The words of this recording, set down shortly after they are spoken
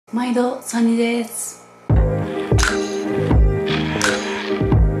毎度サニです。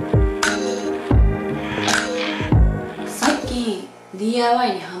最近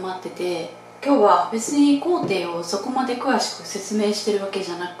DIY にハマってて、今日は別に工程をそこまで詳しく説明してるわけじ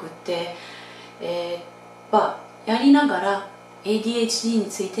ゃなくってやりながら ADHD に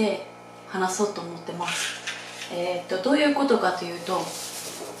ついて話そうと思ってます。どういうことかというと、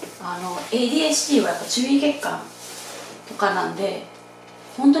ADHD はやっぱ注意欠陥とかなんで、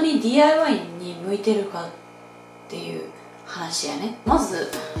本当に DIY に向いてるかっていう話やね。まず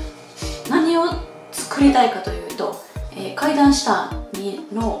何を作りたいかというと、階段下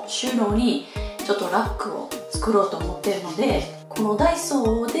の収納にちょっとラックを作ろうと思ってるので、このダイ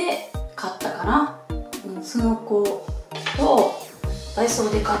ソーで買ったかな、その子とダイソ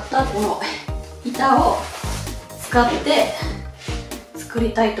ーで買ったこの板を使って作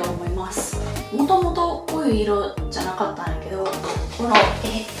りたいと思います。もともとこういう色じゃなかったんやけど、この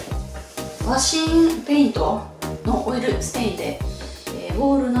ワシンペイントのオイルステインで、ウ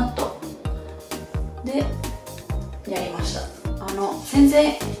ォールナットでやりました。全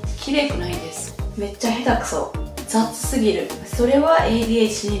然綺麗くないです。めっちゃ下手くそ、雑すぎる。それは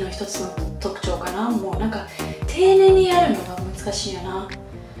ADHD の一つの特徴かな。もうなんか丁寧にやるのが難しいよな。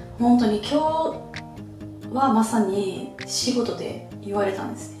本当に今日はまさに仕事で言われた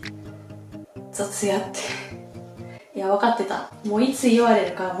んですね。雑やって。いや、分かってた。もういつ言われ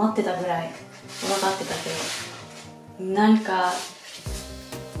るか待ってたぐらい分かってたけど、なんか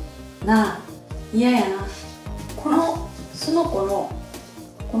なあ、嫌やな。その子の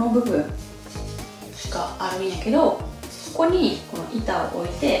この部分があるんやけど、ここにこの板を置い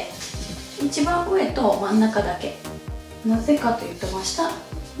て、一番上と真ん中だけ。なぜかというと、真下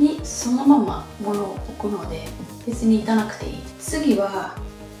にそのまま物を置くので別にいらなくていい。次は、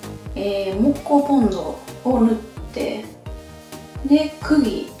木工ボンドを塗って、で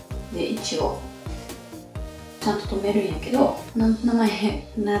釘で一応ちゃんと留めるんやけど、名前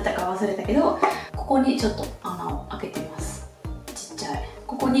何やったか忘れたけど、ここにちょっと穴を開けてます。ちっちゃい。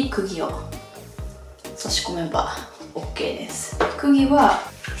ここに釘を差し込めば OK です。釘は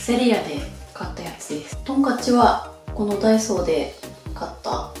セリアで買ったやつです。トンカチはこのダイソーで買っ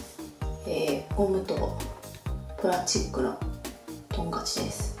た、ゴムとプラスチックのトンカチで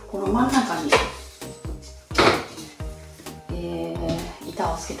す。この真ん中に、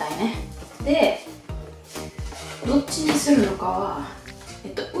板をつけたいね。で、どっちにするのかは、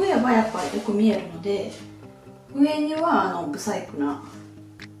上はやっぱりよく見えるので、上にはブサイクじ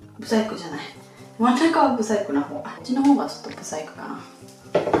ゃない、真ん中はブサイクな方、あっちの方がちょっとブサイクかな。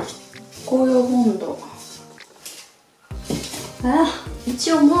紅葉ボンド、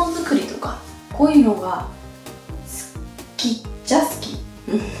一応ものづくりとかこういうのが好きっちゃ好き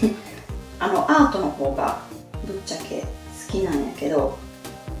アートの方がぶっちゃけ好きなんやけど、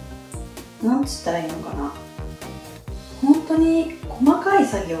なんつったらいいのかな、本当に細かい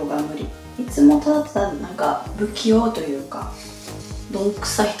作業が無理。いつもただただなんか不器用というか、どんく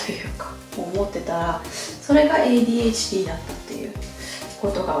さいというか思ってたら、それが ADHD だったっていう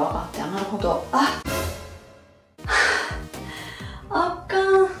ことが分かって、なるほど、あか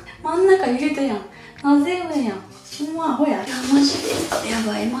ん、真ん中入れたやん、なぜ上やん、ほや、いやマジでや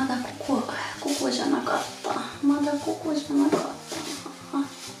ばい。まだここじゃなかった、まだここじゃなかった。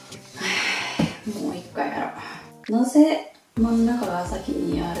もう一回やろう。なぜ真ん中が先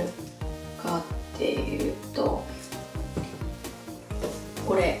にやるかっていうと、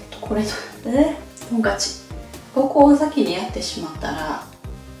これとトンカチ、ここを先にやってしまったら、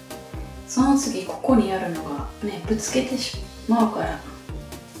その次ここにやるのがね、ぶつけてしまうから、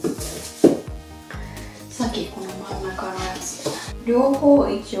先この真ん中のやつ両方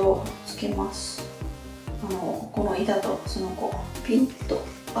一応つけます。この板とその子ピンと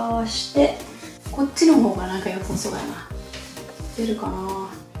合わして、こっちの方がなんか良さそうやな。出るかな。や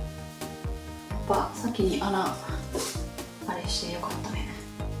っぱ先に穴あれしてよかったね。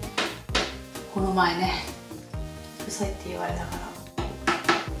この前ね、うるさいって言われたか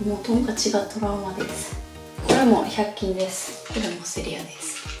ら、もうトンカチがトラウマです。これも100均です。これもセリアで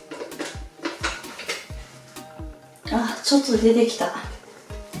す。ちょっと出てきた。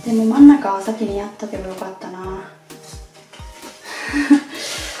でも真ん中は先にやったけどよかったな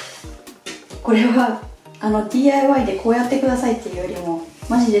これはDIY でこうやってくださいっていうよりも、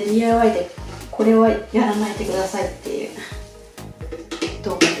マジで DIY でこれはやらないでくださいっていう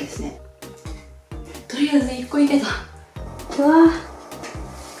動画ですね。とりあえず1個いけた。うわ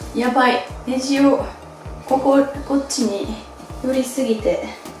ー、やばい。ネジをこっちに寄りすぎて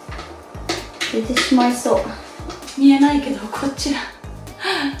出てしまいそう。見えないけどこちら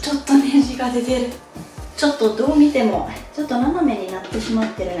ちょっとネジが出てる。ちょっとどう見てもちょっと斜めになってしま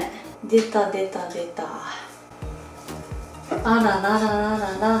ってるね。出た出た出た。あらららら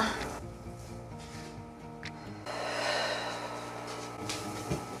らら。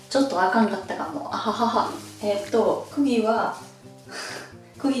ちょっとあかんかったかも。あははは。釘は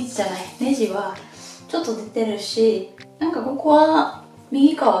釘じゃない、ネジはちょっと出てるし、なんかここは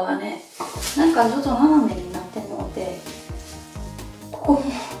右側がね、なんかちょっと斜めになってるので、ここ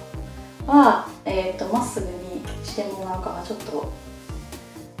はまっすぐにしてもなんかちょっと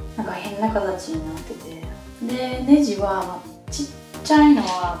なんか変な形になってて、でネジは、ちっちゃいの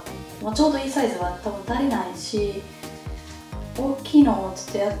は、ちょうどいいサイズは多分足りないし、大きいのをちょ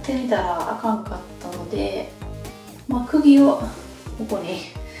っとやってみたらあかんかったので、釘をここに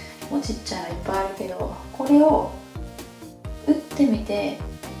もうちっちゃいのいっぱいあるけど、これを打ってみて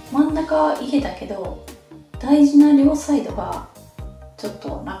真ん中はいけたけど、大事な両サイドがちょっ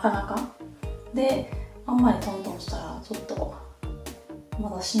となかなかで、あんまりトントンしたらちょっとま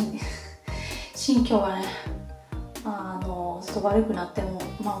だ心境がね、ちょっと悪くなっても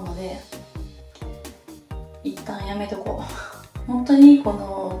まうので、一旦やめとこう。本当にこ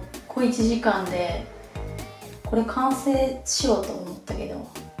の小1時間でこれ完成しようと思ったけど、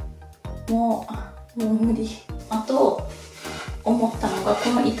もう無理。あと思ったのが、こ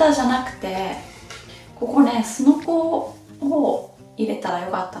の板じゃなくて、ここね、すのこを入れたら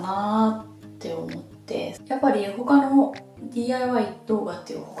よかったなーって思って、やっぱり他の DIY 動画っ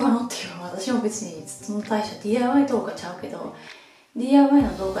ていう、他のっていうか、私も別にその大した DIY 動画ちゃうけど、 DIY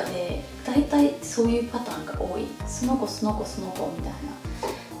の動画で大体そういうパターンが多い。すのこすのこすのこみたいな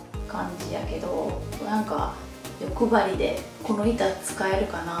感じやけど、なんか欲張りでこの板使える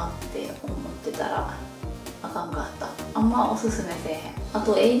かなって思ってたらあかんかった。あんまおすすめせえへん。あ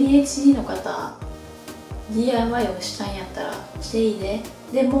と ADHD の方、 DIY をしたんやったらしていいで。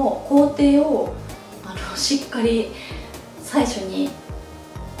でも工程をしっかり最初に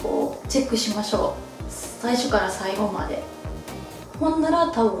こうチェックしましょう。最初から最後まで。ほんなら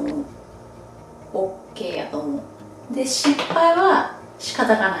多分 OK やと思う。で、失敗は仕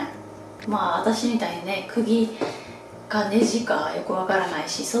方がない。私みたいにね、釘かネジかよくわからない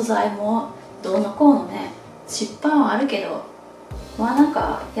し、素材もどうのこうのね、失敗はあるけど、なん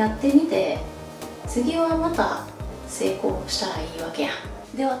かやってみて、次はまた成功したらいいわけや。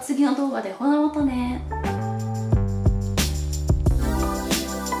では次の動画でほなまたね。